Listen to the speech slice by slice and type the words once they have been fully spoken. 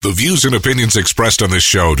The views and opinions expressed on this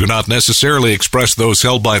show do not necessarily express those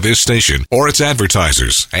held by this station or its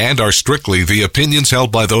advertisers and are strictly the opinions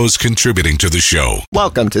held by those contributing to the show.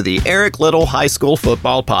 Welcome to the Eric Little High School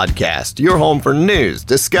Football Podcast, your home for news,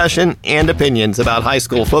 discussion, and opinions about high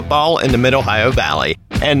school football in the Mid-Ohio Valley.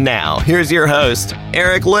 And now, here's your host,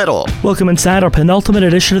 Eric Little. Welcome inside our penultimate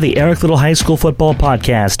edition of the Eric Little High School Football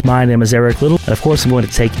Podcast. My name is Eric Little, and of course I'm going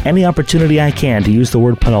to take any opportunity I can to use the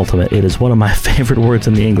word penultimate. It is one of my favorite words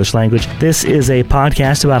in the English language. This is a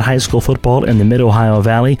podcast about high school football in the Mid-Ohio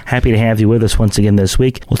Valley. Happy to have you with us once again this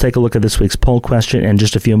week. We'll take a look at this week's poll question in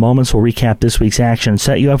just a few moments. We'll recap this week's action and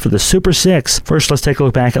set you up for the Super 6. First, let's take a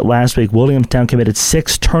look back at last week. Williamstown committed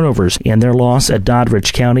 6 turnovers in their loss at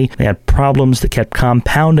Doddridge County. They had problems that kept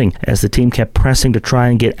compounding as the team kept pressing to try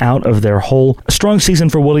and get out of their hole. A strong season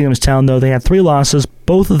for Williamstown, though. They had 3 losses,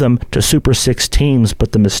 both of them to Super 6 teams,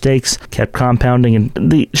 but the mistakes kept compounding.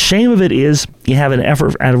 And the shame of it is you have an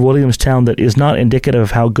effort out of Williamstown that is not indicative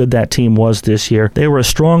of how good that team was this year. They were a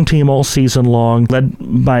strong team all season long, led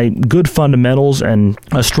by good fundamentals and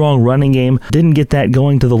a strong running game. Didn't get that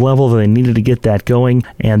going to the level that they needed to get that going.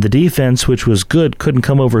 And the defense, which was good, couldn't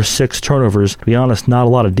come over 6 turnovers. To be honest, not a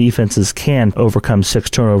lot of defenses can overcome 6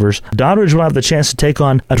 turnovers. Doddridge will have the chance to take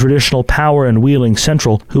on a traditional power in Wheeling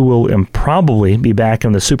Central, who will probably be back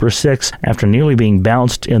in the Super 6 after nearly being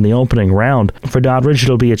bounced in the opening round. For Doddridge,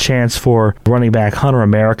 it'll be a chance for running back Hunter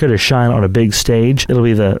America to shine on a big stage. It'll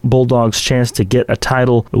be the Bulldogs' chance to get a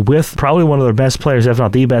title with probably one of their best players, if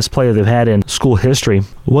not the best player they've had in school history.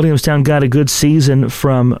 Williamstown got a good season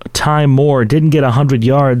from Ty Moore. Didn't get 100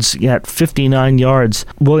 yards, yet 59 yards.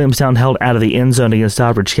 Williamstown held out of the end zone against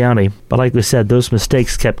Doddridge County. But like we said, those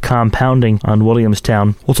mistakes kept compounding on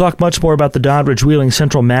Williamstown. We'll talk much more about the Doddridge-Wheeling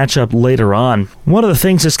Central matchup later on. One of the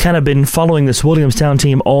things that's kind of been following this Williamstown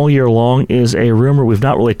team all year long is a rumor. We've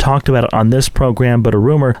not really talked about it on this program, but a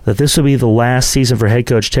rumor that this will be the last season for head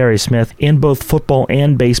coach Terry Smith in both football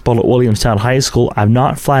and baseball at Williamstown High School. I've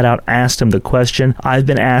not flat out asked him the question. I've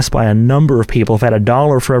been asked by a number of people. If I had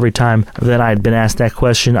 $1 for every time that I'd been asked that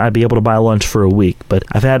question, I'd be able to buy lunch for a week. But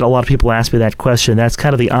I've had a lot of people ask me that question. That's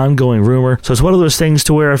kind of the ongoing rumor. So it's one of those things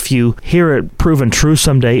to where if you hear it proven true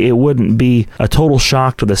someday, it wouldn't be a total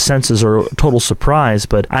shock to the senses or a total surprise.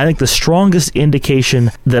 But I think the strongest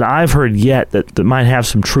indication that I've heard yet that might have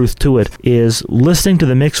some truth to it is listening to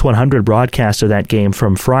the Mix 100 broadcast of that game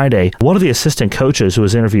from Friday. One of the assistant coaches who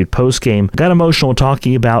was interviewed post-game got emotional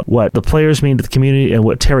talking about what the players mean to the community and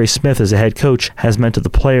what Terry Smith as a head coach has meant to the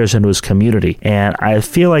players and to his community. And I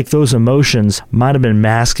feel like those emotions might have been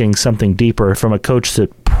masking something deeper from a coach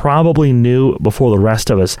that probably knew before the rest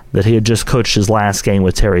of us that he had just coached his last game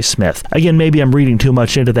with Terry Smith. Again, maybe I'm reading too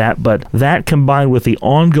much into that, but that combined with the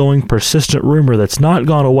ongoing persistent rumor that's not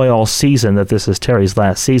gone away all season that this is Terry's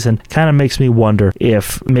last season kind of makes me wonder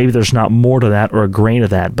if maybe there's not more to that or a grain of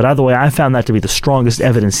that. But either way, I found that to be the strongest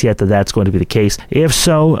evidence yet that that's going to be the case. If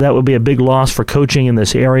so, that would be a big loss for coaching in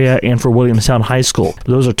this area and for Williamstown High School.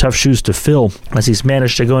 Those are tough shoes to fill as he's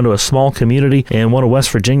managed to go into a small community in one of West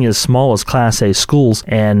Virginia's smallest Class A schools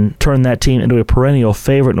and turn that team into a perennial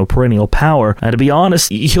favorite and a perennial power. And to be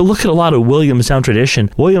honest, you look at a lot of Williamstown tradition.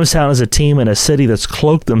 Williamstown is a team in a city that's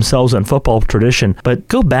cloaked themselves in football tradition, but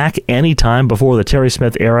go back any time before the Terry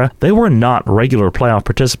Smith era, they were not regular playoff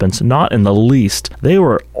participants, not in the least. They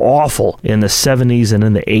were awful in the 70s and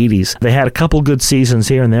in the 80s. They had a couple good seasons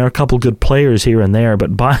here and there, a couple good players here and there,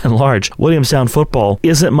 but by and large, Williamstown football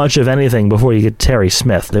isn't much of anything before you get Terry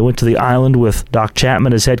Smith. They went to the island with Doc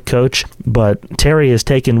Chapman as head coach, but Terry has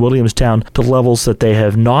taken Williamstown to levels that they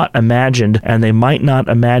have not imagined and they might not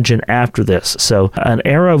imagine after this. So an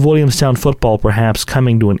era of Williamstown football perhaps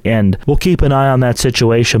coming to an end. We'll keep an eye on that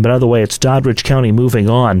situation, but either way, it's Doddridge County moving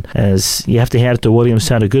on as you have to hand it to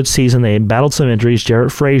Williamstown. A good season. They battled some injuries.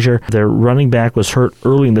 Jarrett Frazier, their running back, was hurt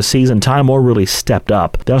early in the season. Ty Moore really stepped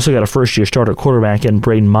up. They also got a first-year starter quarterback in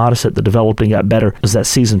Braden Modisett that developed and got better as that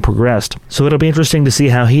season progressed. So it'll be interesting to see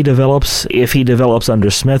how he develops, if he develops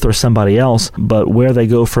under Smith or somebody else, but where they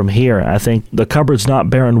go from here. I think the cupboard's not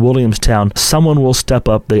bare in Williamstown. Someone will step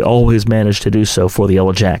up. They always manage to do so for the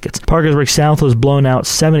Yellow Jackets. Parkersburg South was blown out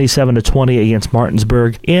 77-20 against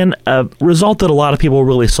Martinsburg in a result that a lot of people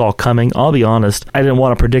really saw coming. I'll be honest, I didn't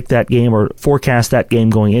want to predict that game or forecast that game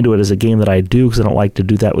going going into it as a game that I do, because I don't like to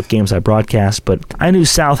do that with games I broadcast, but I knew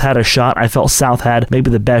South had a shot. I felt South had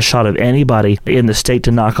maybe the best shot of anybody in the state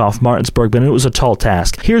to knock off Martinsburg, but it was a tall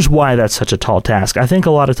task. Here's why that's such a tall task. I think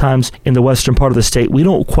a lot of times in the western part of the state, we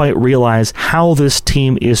don't quite realize how this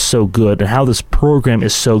team is so good and how this program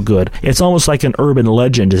is so good. It's almost like an urban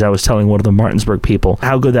legend, as I was telling one of the Martinsburg people,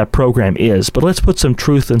 how good that program is. But let's put some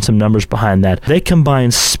truth and some numbers behind that. They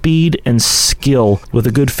combine speed and skill with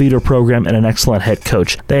a good feeder program and an excellent head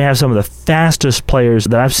coach. They have some of the fastest players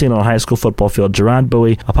that I've seen on a high school football field. Gerard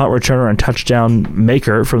Bowie, a punt returner and touchdown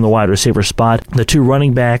maker from the wide receiver spot. The two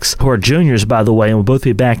running backs, who are juniors, by the way, and will both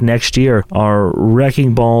be back next year, are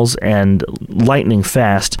wrecking balls and lightning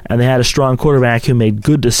fast. And they had a strong quarterback who made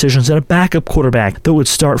good decisions and a backup quarterback that would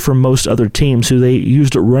start for most other teams who they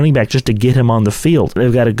used at running back just to get him on the field.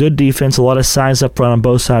 They've got a good defense, a lot of size up front on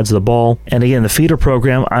both sides of the ball. And again, the feeder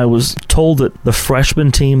program, I was told that the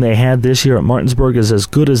freshman team they had this year at Martinsburg is as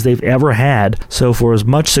good as they've ever had. So for as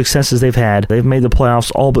much success as they've had, they've made the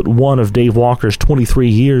playoffs all but one of Dave Walker's 23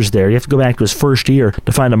 years there. You have to go back to his first year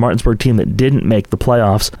to find a Martinsburg team that didn't make the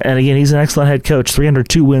playoffs. And again, he's an excellent head coach.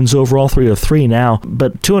 302 wins overall, 303 now,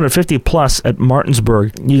 but 250 plus at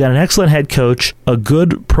Martinsburg. You got an excellent head coach, a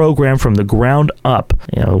good program from the ground up.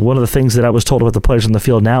 You know, one of the things that I was told about the players on the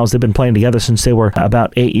field now is they've been playing together since they were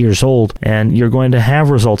about 8 years old, and you're going to have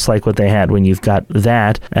results like what they had when you've got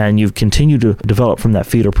that, and you've continued to develop from that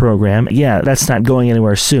feeder program. Yeah, that's not going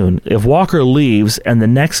anywhere soon. If Walker leaves and the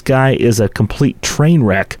next guy is a complete train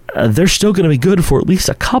wreck, they're still going to be good for at least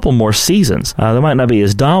a couple more seasons. They might not be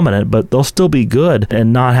as dominant, but they'll still be good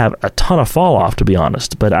and not have a ton of fall off, to be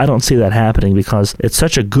honest. But I don't see that happening because it's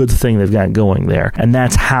such a good thing they've got going there, and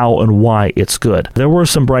that's how and why it's good. There were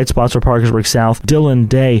some bright spots for Parkersburg South. Dylan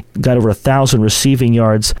Day got over 1,000 receiving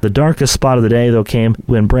yards. The darkest spot of the day, though, came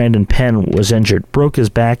when Brandon Penn was injured. Broke his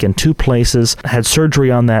back in 2 places, had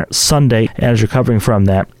surgery on that Sunday, and is recovering from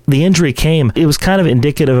that. The injury came, it was kind of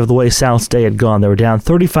indicative of the way South's day had gone. They were down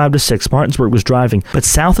 35-6. Martinsburg was driving, but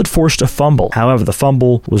South had forced a fumble. However, the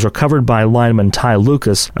fumble was recovered by lineman Ty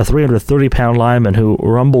Lucas, a 330-pound lineman who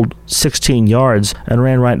rumbled 16 yards and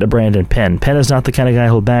ran right into Brandon Penn. Penn is not the kind of guy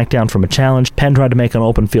who'll back down from a challenge. Penn tried to make an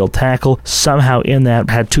open field tackle. Somehow in that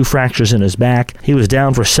had 2 fractures in his back. He was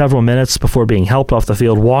down for several minutes before being helped off the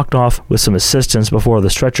field, walked off with some assistance before the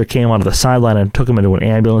stretcher came onto the sideline and took him into an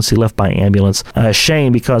ambulance. He left by ambulance. A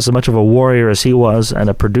shame, because as much of a warrior as he was and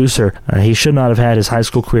a producer, he should not have had his high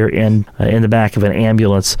school career in the back of an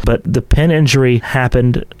ambulance. But the Penn injury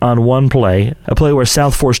happened on one play, a play where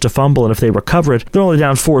South forced a fumble, and if they recover it, they're only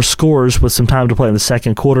down 4 scores with some time to play in the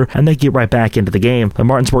second quarter, and they get right back into the game.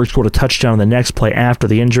 Martinsburg scored a touchdown on the next play after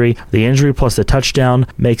the injury. The injury plus the touchdown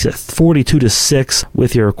makes it 42-6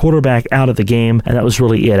 with your quarterback out of the game, and that was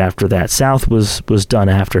really it after that. South was done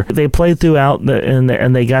after. They played throughout,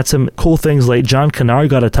 and they got some cool things late. John Kennard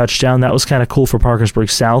got a touchdown. That was kind of cool for Parkersburg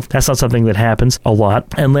South. That's not something that happens a lot.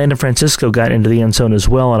 And Landon Francisco got into the end zone as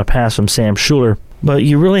well on a pass from Sam Schuler. But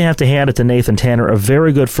you really have to hand it to Nathan Tanner, a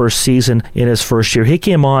very good first season in his first year. He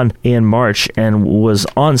came on in March and was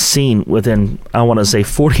on scene within, I want to say,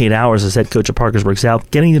 48 hours as head coach of Parkersburg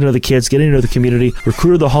South, getting to know the kids, getting to know the community,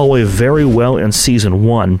 recruited the hallway very well in season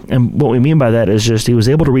 1. And what we mean by that is just he was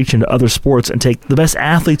able to reach into other sports and take the best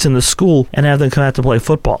athletes in the school and have them come out to play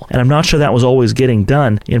football. And I'm not sure that was always getting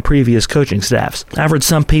done in previous coaching staffs. I've heard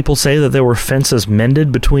some people say that there were fences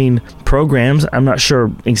mended between programs. I'm not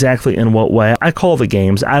sure exactly in what way. I call the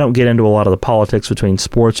games. I don't get into a lot of the politics between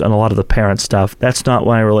sports and a lot of the parent stuff. That's not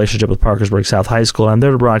my relationship with Parkersburg South High School. I'm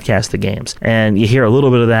there to broadcast the games. And you hear a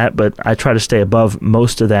little bit of that, but I try to stay above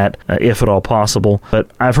most of that if at all possible.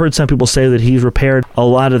 But I've heard some people say that he's repaired a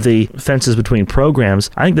lot of the fences between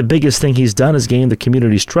programs. I think the biggest thing he's done is gain the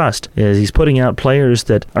community's trust. Is he's putting out players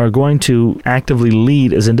that are going to actively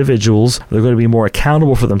lead as individuals. They're going to be more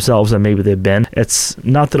accountable for themselves than maybe they've been. It's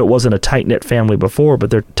not that it wasn't a tight-knit family before, but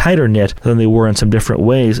they're tighter knit than they were in some different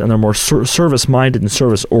ways, and they're more service-minded and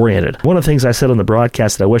service-oriented. One of the things I said on the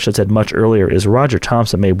broadcast that I wish I said much earlier is Roger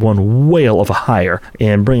Thompson made one whale of a hire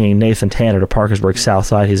in bringing Nathan Tanner to Parkersburg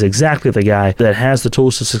Southside. He's exactly the guy that has the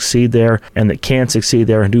tools to succeed there and that can succeed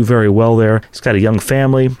there and do very well there. He's got a young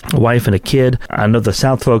family, a wife and a kid. I know the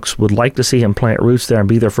South folks would like to see him plant roots there and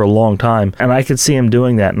be there for a long time, and I could see him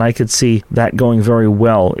doing that, and I could see that going very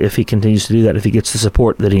well if he continues to do that, if he gets the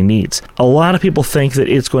support that he needs. A lot of people think that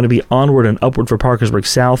it's going to be onward and upward for Parkersburg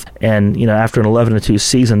South, and after an 11-2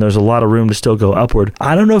 season, there's a lot of room to still go upward.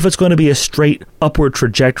 I don't know if it's going to be a straight upward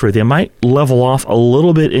trajectory. They might level off a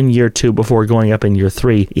little bit in year 2 before going up in year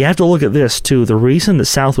 3. You have to look at this too. The reason that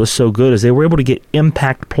South was so good is they were able to get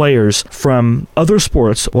impact players from other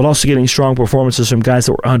sports while also getting strong performances from guys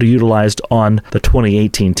that were underutilized on the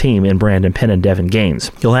 2018 team in Brandon Penn and Devin Gaines.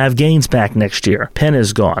 You'll have Gaines back next year. Penn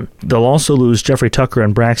is gone. They'll also lose Jeffrey Tucker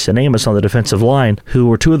and Braxton Amos on the defensive line, who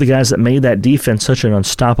were two of the guys that made that defense such an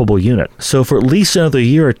unstoppable unit. So for at least another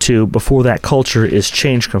year or two before that culture is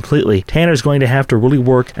changed completely, Tanner's going to have to really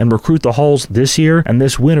work and recruit the Halls this year and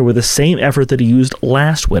this winter with the same effort that he used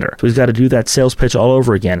last winter. So he's got to do that sales pitch all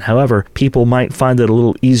over again. However, people might find it a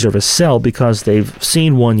little easier of a sell because they've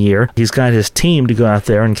seen 1 year. He's got his team to go out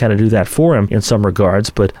there and kind of do that for him in some regards,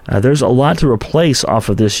 but there's a lot to replace off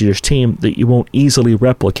of this year's team that you won't easily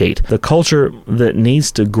replicate. The culture that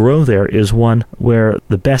needs to grow there is one where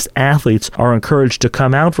the best athletes are encouraged to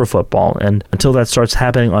come out for football, and until that starts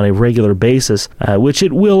happening on a regular basis, which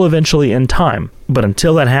it will eventually in time. But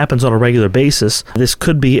until that happens on a regular basis, this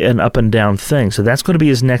could be an up and down thing. So that's going to be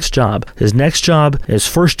his next job. His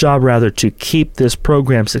first job rather, to keep this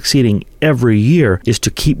program succeeding every year is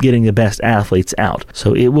to keep getting the best athletes out.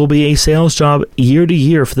 So it will be a sales job year to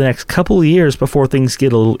year for the next couple of years before things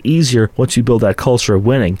get a little easier once you build that culture of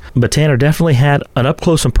winning. But Tanner definitely had an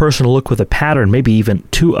up-close and personal look with a pattern, maybe even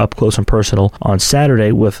too up-close and personal on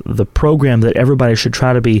Saturday with the program that everybody should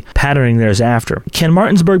try to be patterning theirs after. Can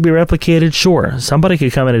Martinsburg be replicated? Sure. Somebody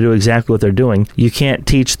could come in and do exactly what they're doing. You can't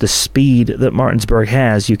teach the speed that Martinsburg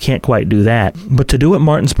has. You can't quite do that. But to do what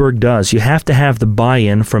Martinsburg does, you have to have the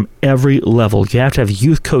buy-in from every level. You have to have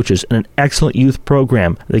youth coaches and an excellent youth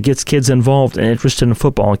program that gets kids involved and interested in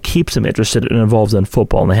football and keeps them interested and involved in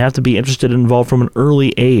football. And they have to be interested and involved from an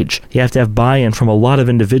early age. You have to have buy-in from a lot of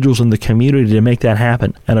individuals in the community to make that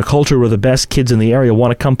happen. And a culture where the best kids in the area want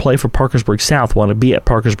to come play for Parkersburg South, want to be at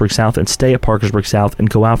Parkersburg South and stay at Parkersburg South and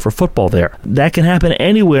go out for football there. That can happen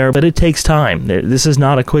anywhere, but it takes time. This is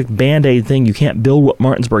not a quick Band-Aid thing. You can't build what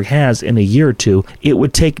Martinsburg has in a year or two. It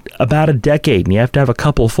would take about a decade, and you have to have a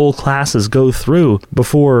couple full classes go through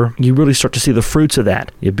before you really start to see the fruits of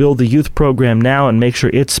that. You build the youth program now and make sure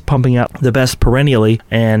it's pumping out the best perennially,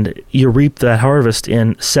 and you reap that harvest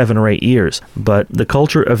in 7 or 8 years. But the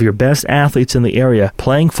culture of your best athletes in the area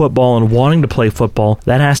playing football and wanting to play football,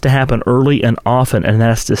 that has to happen early and often, and that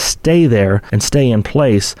has to stay there and stay in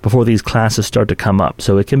place before these classes start to come up.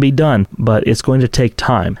 So it can be done, but it's going to take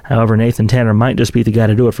time. However, Nathan Tanner might just be the guy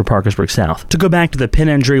to do it for Parkersburg South. To go back to the Penn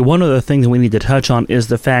injury, one other thing that we need to touch on is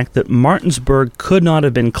the fact that Martinsburg could not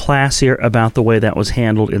have been classier about the way that was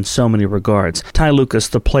handled in so many regards. Ty Lucas,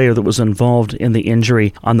 the player that was involved in the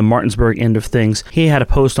injury on the Martinsburg end of things, he had a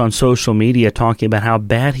post on social media talking about how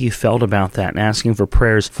bad he felt about that and asking for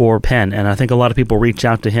prayers for Penn. And I think a lot of people reached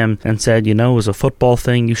out to him and said, it was a football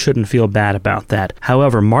thing. You shouldn't feel bad about that.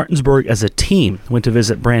 However, Martinsburg as a team went to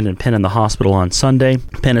visit Brandon Penn in the hospital on Sunday.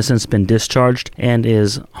 Penn has since been discharged and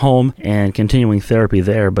is home and continuing therapy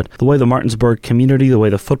there. But the way the Martinsburg community, the way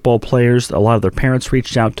the football players, a lot of their parents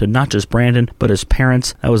reached out to not just Brandon, but his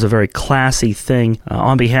parents, that was a very classy thing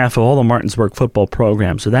on behalf of all the Martinsburg football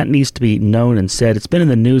programs. So that needs to be known and said. It's been in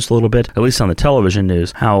the news a little bit, at least on the television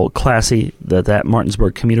news, how classy that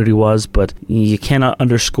Martinsburg community was, but you cannot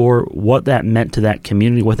underscore what that meant to that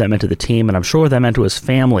community, what that meant to the team, and I'm sure what that meant to his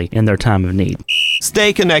family in their time of need.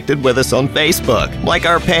 Stay connected with us on Facebook. Like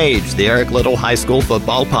our page, the Eric Little High School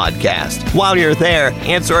Football Podcast. While you're there,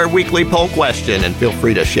 answer our weekly poll question and feel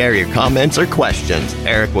free to share your comments or questions.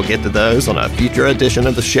 Eric will get to those on a future edition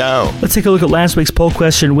of the show. Let's take a look at last week's poll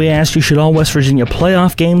question. We asked you, should all West Virginia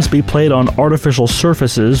playoff games be played on artificial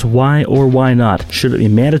surfaces? Why or why not? Should it be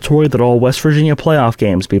mandatory that all West Virginia playoff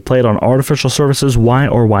games be played on artificial surfaces? Why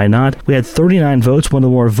or why not? We had 39 votes, one of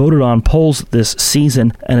the more voted on polls this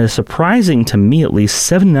season, and it's surprising to me at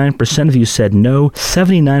least 79% of you said no,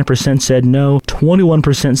 79% said no,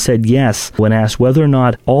 21% said yes when asked whether or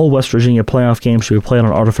not all West Virginia playoff games should be played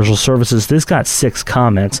on artificial surfaces. This got 6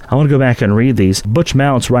 comments. I want to go back and read these. Butch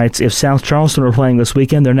Mounts writes, if South Charleston were playing this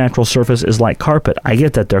weekend, their natural surface is like carpet. I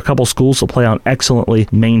get that. There are a couple schools that play on excellently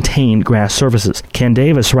maintained grass surfaces. Ken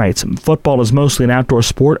Davis writes, football is mostly an outdoor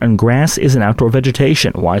sport and grass is an outdoor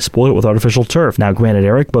vegetation. Why spoil it with artificial turf? Now, granted,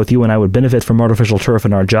 Eric, both you and I would benefit from artificial turf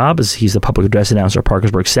in our job, as he's the public address announcer at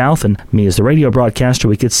Parkersburg South and me as the radio broadcaster,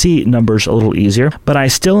 we could see numbers a little easier. But I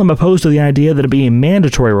still am opposed to the idea that it be a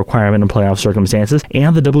mandatory requirement in playoff circumstances,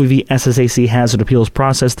 and the WVSSAC has an appeals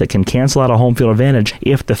process that can cancel out a home field advantage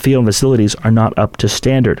if the field and facilities are not up to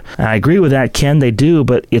standard. And I agree with that, Ken, they do,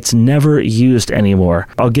 but it's never used anymore.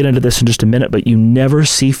 I'll get into this in just a minute, but you never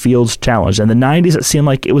see fields challenged. In the 90s, it seemed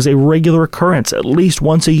like it was a regular occurrence. At least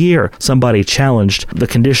once a year, somebody challenged the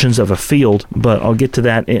conditions of a field, but I'll get to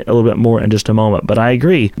that a little bit more in just a moment. But I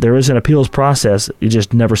agree, there is an appeals process, you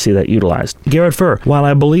just never see that utilized. Garrett Furr, while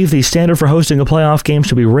I believe the standard for hosting a playoff game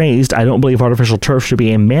should be raised, I don't believe artificial turf should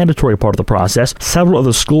be a mandatory part of the process. Several of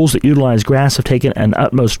the schools that utilize grass have taken an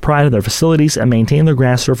utmost pride in their facilities and maintain their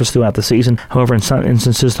grass surface throughout the season. However, in some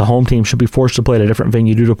instances, the home team should be forced to play at a different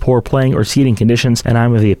venue due to poor playing or seating conditions, and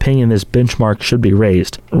I'm of the opinion this benchmark should be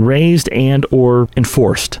raised and or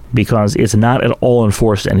enforced, because it's not at all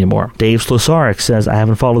enforced anymore. Dave Slosarek says, I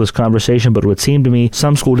haven't followed this conversation, but it would seem to me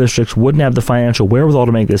some school districts wouldn't have the financial wherewithal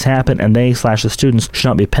to make this happen, and they/the students should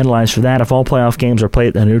not be penalized for that. If all playoff games are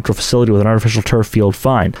played at a neutral facility with an artificial turf field,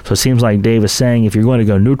 fine. So it seems like Dave is saying if you're going to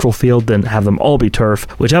go neutral field, then have them all be turf,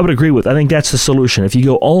 which I would agree with. I think that's the solution. If you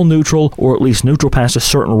go all neutral, or at least neutral past a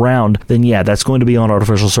certain round, then yeah, that's going to be on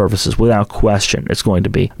artificial surfaces without question. It's going to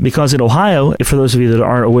be. Because in Ohio, for those of you that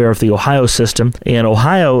aren't aware of the Ohio system, in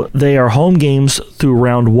Ohio, they are home games through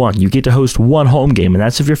round one. You get to host one home game, and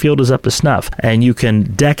that's if your field is up to snuff. And you can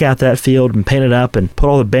deck out that field and paint it up and put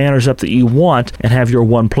all the banners up that you want and have your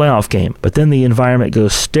one playoff game. But then the environment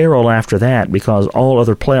goes sterile after that because all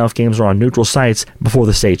other playoff games are on neutral sites before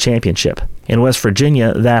the state championship. In West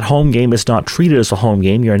Virginia, that home game is not treated as a home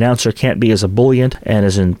game. Your announcer can't be as ebullient and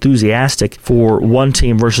as enthusiastic for one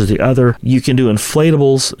team versus the other. You can do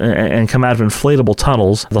inflatables and come out of inflatable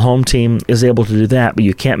tunnels. The home team is able to do that, but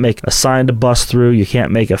you can't make a sign to bust through. You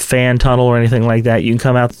can't make a fan tunnel or anything like that. You can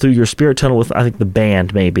come out through your spirit tunnel with, I think, the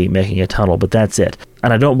band maybe making a tunnel, but that's it.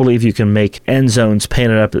 And I don't believe you can make end zones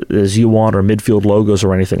painted up as you want or midfield logos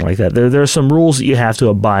or anything like that. There are some rules that you have to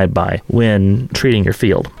abide by when treating your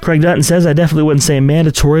field. Craig Dutton says, I definitely wouldn't say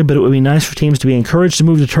mandatory, but it would be nice for teams to be encouraged to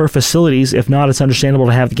move to turf facilities. If not, it's understandable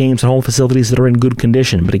to have the games at home facilities that are in good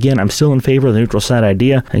condition. But again, I'm still in favor of the neutral site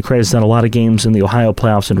idea, and Craig's done a lot of games in the Ohio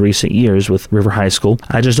playoffs in recent years with River High School.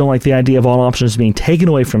 I just don't like the idea of all options being taken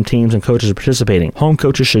away from teams and coaches participating. Home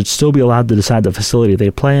coaches should still be allowed to decide the facility they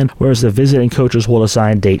play in, whereas the visiting coaches will decide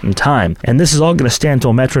date and time. And this is all going to stand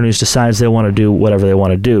until Metro News decides they want to do whatever they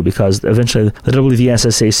want to do, because eventually the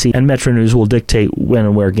WVSSAC and Metro News will dictate when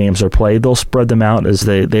and where games are played. They'll spread them out as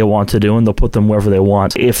they want to do, and they'll put them wherever they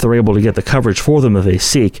want if they're able to get the coverage for them that they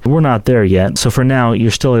seek. We're not there yet, so for now you're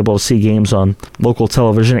still able to see games on local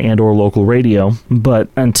television and or local radio, but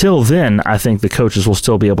until then I think the coaches will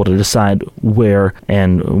still be able to decide where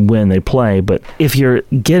and when they play. But if you're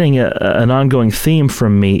getting an ongoing theme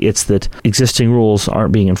from me, it's that existing rules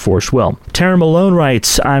aren't being enforced well. Tara Malone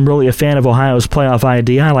writes, I'm really a fan of Ohio's playoff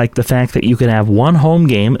idea. I like the fact that you can have one home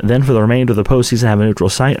game, then for the remainder of the postseason have a neutral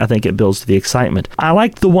site. I think it builds to the excitement. I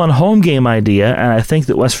like the one home game idea, and I think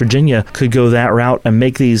that West Virginia could go that route and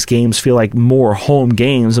make these games feel like more home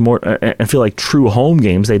games and feel like true home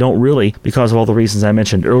games. They don't really, because of all the reasons I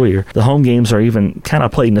mentioned earlier. The home games are even kind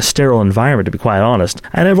of played in a sterile environment, to be quite honest.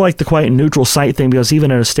 I never liked the quite neutral site thing, because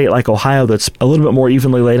even in a state like Ohio that's a little bit more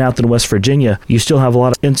evenly laid out than West Virginia, you still have a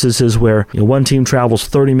lot of instances where one team travels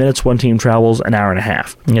 30 minutes, one team travels an hour and a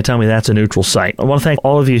half. You tell me that's a neutral site. I want to thank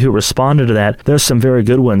all of you who responded to that. There's some very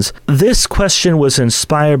good ones. This question was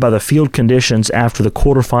inspired by the field conditions after the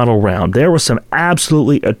quarterfinal round. There were some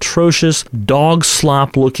absolutely atrocious dog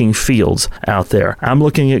slop looking fields out there. I'm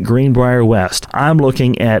looking at Greenbrier West. I'm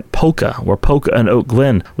looking at Polka, where Polka and Oak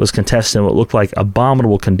Glen was contested in what looked like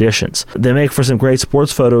abominable conditions. They make for some great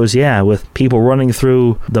sports photos, yeah, with people running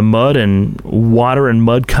through the mud and water and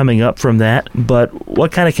mud coming up from that, but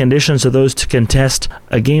what kind of conditions are those to contest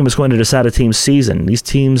a game that's going to decide a team's season? These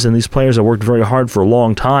teams and these players have worked very hard for a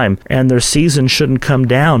long time, and their season shouldn't come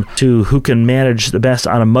down to who can manage the best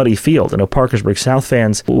on a muddy field. I know Parkersburg South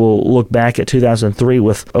fans will look back at 2003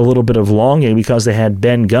 with a little bit of longing because they had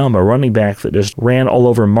Ben Gum, a running back that just ran all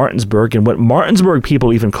over Martinsburg, and what Martinsburg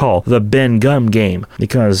people even call the Ben Gum game,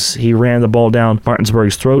 because he ran the ball down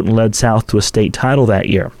Martinsburg's throat and led South to a state title that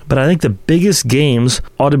year. but I think the biggest games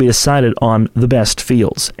ought to be decided on the best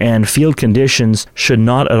fields, and field conditions should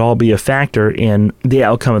not at all be a factor in the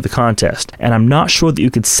outcome of the contest. And I'm not sure that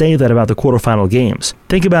you could say that about the quarterfinal games.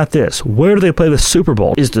 Think about this. Where do they play the Super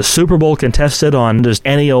Bowl? Is the Super Bowl contested on just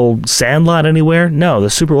any old sandlot anywhere? No, the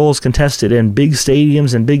Super Bowl is contested in big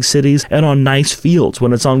stadiums and big cities and on nice fields.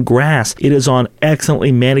 When it's on grass, it is on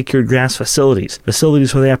excellently manicured grass facilities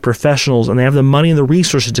where they have professionals and they have the money and the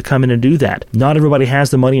resources to come in and do that. Not everybody has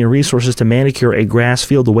the money and resources to manicure a grass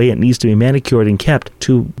field the way it needs to be manicured and kept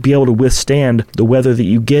to be able to withstand the weather that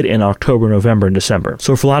you get in October, November, and December.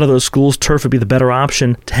 So for a lot of those schools, turf would be the better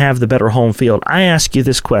option to have the better home field. I ask you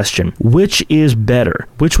this question: which is better?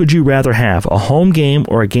 Which would you rather have, a home game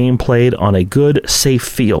or a game played on a good, safe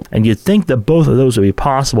field? And you'd think that both of those would be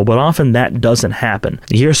possible, but often that doesn't happen.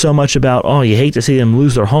 You hear so much about, you hate to see them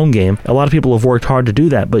lose their home game. A lot of people have worked hard to do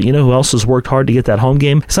that, but you know who else has worked hard to get that home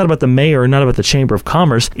game? It's not about the mayor, not about the Chamber of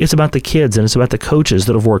Commerce. It's about the kids, and it's about the coaches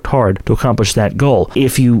that have worked hard to accomplish that goal.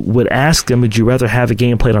 If you would ask them, would you rather have a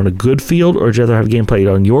game played on a good field or would you rather have a game played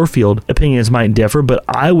on your field? Opinions might differ, but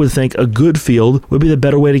I would think a good field would be the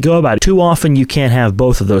better way to go about it. Too often you can't have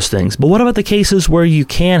both of those things. But what about the cases where you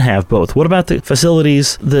can have both? What about the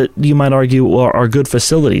facilities that you might argue are good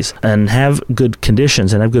facilities and have good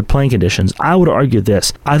conditions and have good playing conditions? I would argue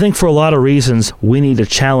this. I think for a lot of reasons, we need to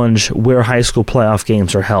challenge where high school playoff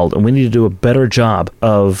games are held, and we need to do a better job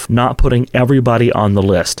of not putting everybody on the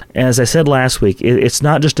list. As I said last week, it's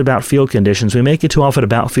not just about field conditions. We make it too often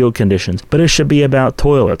about field conditions, but it should be about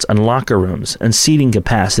toilets and locker rooms and seating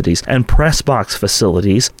capacities and press box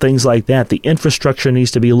facilities, things like that. The infrastructure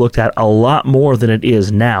needs to be looked at a lot more than it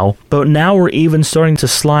is now, but now we're even starting to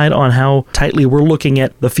slide on how tightly we're looking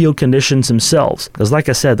at the field conditions themselves. Because like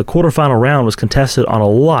I said, the quarterfinal round was contested on a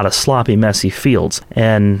lot of sloppy, messy fields,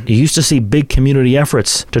 and you used to see big community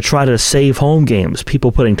efforts to try to save home games,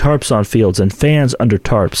 people putting tarps on fields and fans under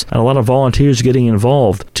tarps, and a lot of volunteers getting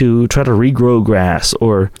involved to try to regrow grass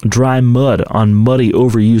or dry mud on muddy,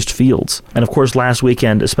 overused fields. And of course, last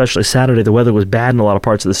weekend, especially Saturday, the weather was bad in a lot of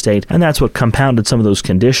parts of the state, and that's what compounded some of those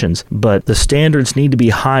conditions. But the standards need to be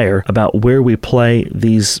higher about where we play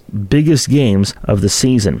these biggest games of the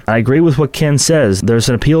season. I agree with what Ken says. There's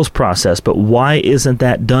an appeals process, but why isn't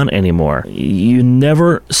that done anymore? You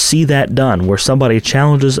never see that done, where somebody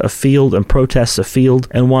challenges a field and protests a field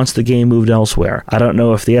and wants the game moved elsewhere. I don't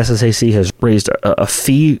know if the SSAC has raised a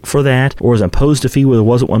fee for that or has imposed a fee where there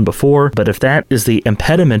wasn't one before, but if that is the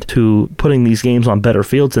impediment to putting these games on better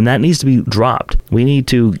fields, then that needs to be dropped. We need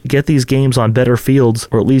to get these games on better fields,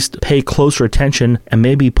 or at least pay closer attention and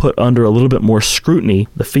maybe put under a little bit more scrutiny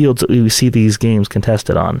the fields that we see these games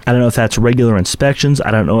contested on. I don't know if that's regular inspections.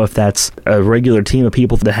 I don't know if that's a regular team of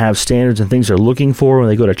people that have standards and things they're looking for when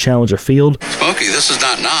they go to challenge a field. Smokey, this is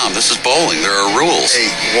not Nam. This is bowling. There are rules. Hey,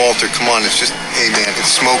 Walter, come on. It's just, hey, man,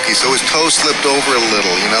 it's Smokey, so his toe slipped over a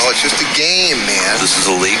little, It's just a game, man. This is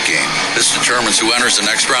a league game. This determines who enters the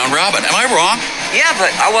next round robin. Am I wrong? Yeah,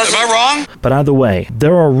 but I wasn't. Am I wrong? But either way,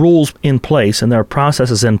 there are rules in place and there are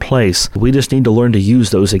processes in place. We just need to learn to use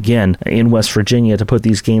those again in West Virginia to put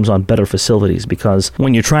these games on better facilities, because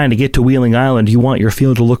when you're trying to get to Wheeling Island, you want your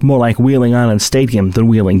field to look more like Wheeling Island Stadium than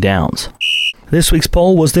Wheeling Downs. This week's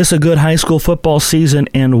poll: was this a good high school football season,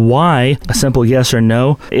 and why? A simple yes or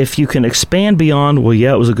no. If you can expand beyond, well,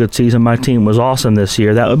 yeah, it was a good season, my team was awesome this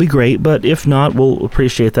year, that would be great, but if not, we'll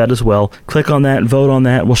appreciate that as well. Click on that, vote on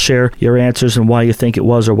that, we'll share your answers and why you think it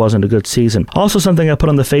was or wasn't a good season. Also, something I put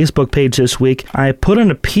on the Facebook page this week, I put an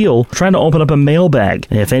appeal trying to open up a mailbag.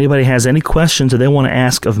 And if anybody has any questions that they want to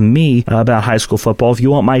ask of me about high school football, if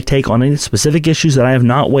you want my take on any specific issues that I have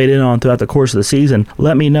not weighed in on throughout the course of the season,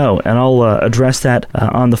 let me know, and I'll address that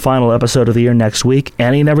on the final episode of the year next week.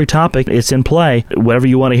 Any and every topic, it's in play. Whatever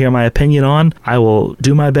you want to hear my opinion on, I will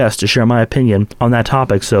do my best to share my opinion on that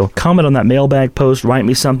topic. So comment on that mailbag post, write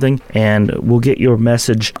me something, and we'll get your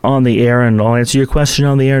message on the air, and I'll answer your question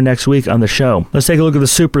on the air next week on the show. Let's take a look at the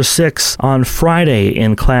Super 6 on Friday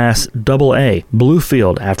in Class AA.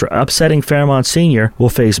 Bluefield, after upsetting Fairmont Senior, will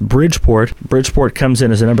face Bridgeport. Bridgeport comes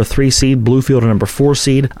in as a number 3 seed, Bluefield a number 4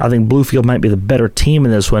 seed. I think Bluefield might be the better team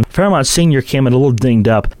in this one. Fairmont Senior came in a little dinged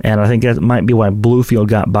up, and I think that might be why Bluefield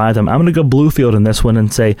got by them. I'm going to go Bluefield in this one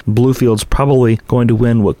and say Bluefield's probably going to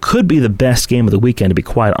win what could be the best game of the weekend, to be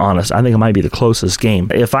quite honest. I think it might be the closest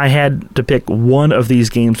game. If I had to pick one of these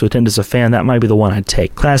games to attend as a fan, that might be the one I'd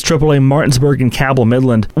take. Class AAA, Martinsburg and Cabell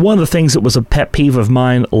Midland. One of the things that was a pet peeve of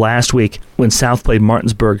mine last week when South played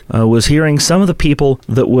Martinsburg was hearing some of the people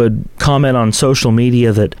that would comment on social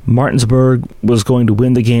media that Martinsburg was going to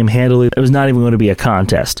win the game handily. It was not even going to be a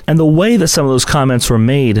contest. And the way that some some of those comments were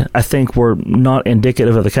made, I think were not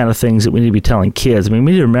indicative of the kind of things that we need to be telling kids. I mean,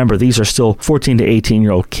 we need to remember these are still 14 to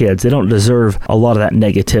 18-year-old kids. They don't deserve a lot of that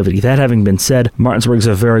negativity. That having been said, Martinsburg's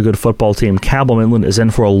a very good football team. Cabell Midland is in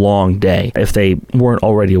for a long day, if they weren't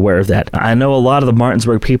already aware of that. I know a lot of the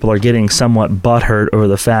Martinsburg people are getting somewhat butthurt over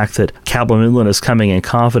the fact that Cabell Midland is coming in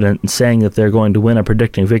confident and saying that they're going to win and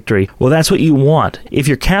predicting victory. Well, that's what you want. If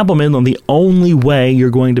you're Cabell Midland, the only way you're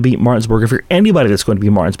going to beat Martinsburg, if you're anybody that's going to be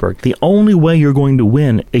Martinsburg, the only way you're going to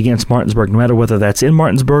win against Martinsburg, no matter whether that's in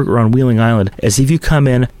Martinsburg or on Wheeling Island, is if you come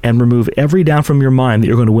in and remove every doubt from your mind that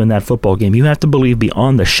you're going to win that football game. You have to believe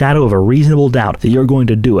beyond the shadow of a reasonable doubt that you're going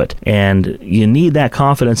to do it. And you need that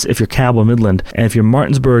confidence if you're Cabell Midland. And if you're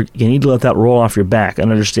Martinsburg, you need to let that roll off your back and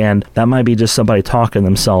understand that might be just somebody talking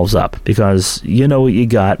themselves up, because you know what you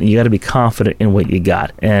got and you got to be confident in what you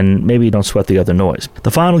got. And maybe you don't sweat the other noise.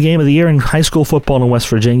 The final game of the year in high school football in West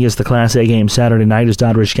Virginia is the Class A game Saturday night as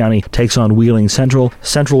Doddridge County takes on Wheeling Central.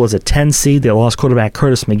 Central is a 10 seed. They lost quarterback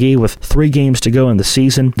Curtis McGee with 3 games to go in the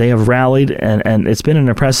season. They have rallied, and it's been an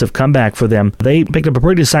impressive comeback for them. They picked up a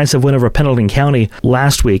pretty decisive win over Pendleton County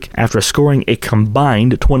last week after scoring a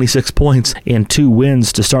combined 26 points in 2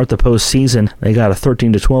 wins to start the postseason. They got a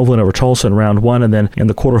 13-12 win over Tulsa in round 1, and then in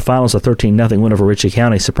the quarterfinals, a 13-0 win over Ritchie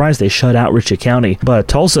County. Surprised they shut out Ritchie County, but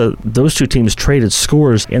Tulsa, those 2 teams traded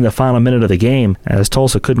scores in the final minute of the game as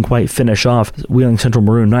Tulsa couldn't quite finish off Wheeling Central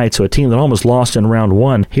Maroon Knights, so a team that almost lost in round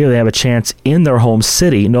 1. Here they have a chance in their home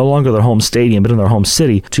city, no longer their home stadium, but in their home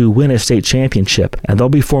city, to win a state championship, and they'll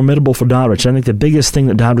be formidable for Doddridge. I think the biggest thing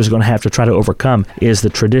that Doddridge is going to have to try to overcome is the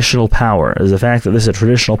traditional power, is the fact that this is a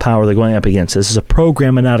traditional power they're going up against. This is a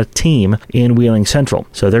program and not a team in Wheeling Central.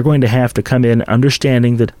 So they're going to have to come in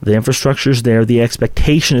understanding that the infrastructure is there, the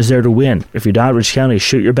expectation is there to win. If you're Doddridge County,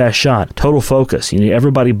 shoot your best shot. Total focus. You need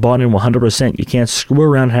everybody bought in 100%. You can't screw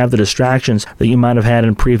around and have the distractions that you might have had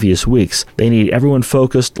in previous weeks. They need everyone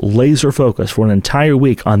focused, laser focused for an entire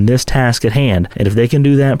week on this task at hand. And if they can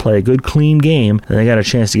do that, play a good, clean game, then they got a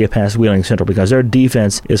chance to get past Wheeling Central, because their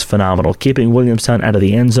defense is phenomenal. Keeping Williamstown out of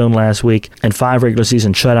the end zone last week and 5 regular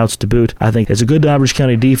season shutouts to boot. I think it's a good Doddridge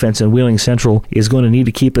County defense, and Wheeling Central is going to need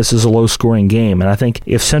to keep this as a low-scoring game. And I think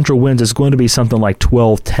if Central wins, it's going to be something like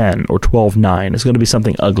 12-10 or 12-9. It's going to be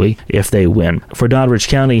something ugly if they win. For Doddridge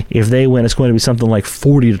County, if they win, it's going to be something like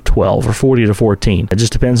 40-12 or 40-14. It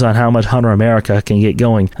just depends on how much Hunter America can get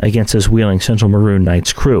going against this Wheeling Central Maroon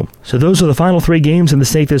Knights crew. So those are the final 3 games in the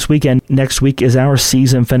state this weekend. Next week is our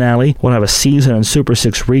season finale. We'll have a season and Super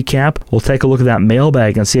 6 recap. We'll take a look at that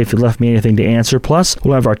mailbag and see if you left me anything to answer. Plus,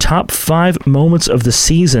 we'll have our top 5 moments of the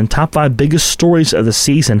season, top 5 biggest stories of the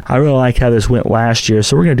season. I really like how this went last year,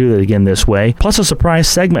 so we're going to do that again this way. Plus a surprise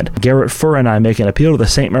segment. Garrett Furr and I make an appeal to the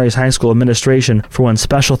St. Mary's High School administration for one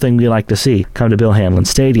special thing we like to see come to Bill Hanlon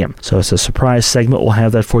Stadium. So it's a surprise segment. We'll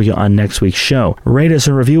have that for you on next week's show. Rate us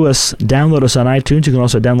and review us. Download us on iTunes. You can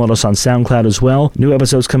also download us on SoundCloud as well. New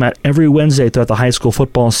episodes come out every Wednesday throughout the high school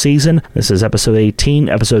football season. This is episode 18.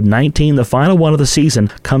 Episode 19, the final one of the season,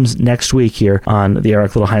 comes next week here on the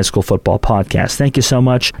Eric Little High School Football Podcast. Thank you so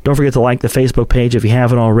much. Don't forget to like the Facebook page if you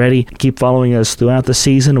haven't already. Keep following us throughout the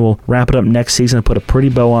season. We'll wrap it up next season and put a pretty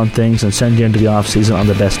bow on things and send you into the off season on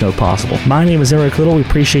the best note possible. My name is Eric Little. We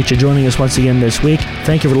appreciate you joining us once again this week.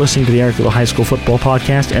 Thank you for listening to the Eric Little High School Football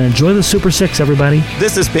Podcast, and enjoy the Super 6, everybody.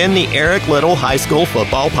 This has been the Eric Little High School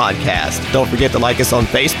Football Podcast. Don't forget to like us on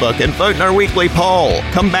Facebook and vote in our weekly poll.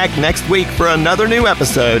 Come back next week for another new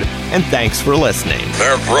episode, and thanks for listening.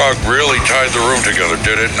 That rug really tied the room together,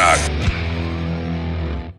 did it not?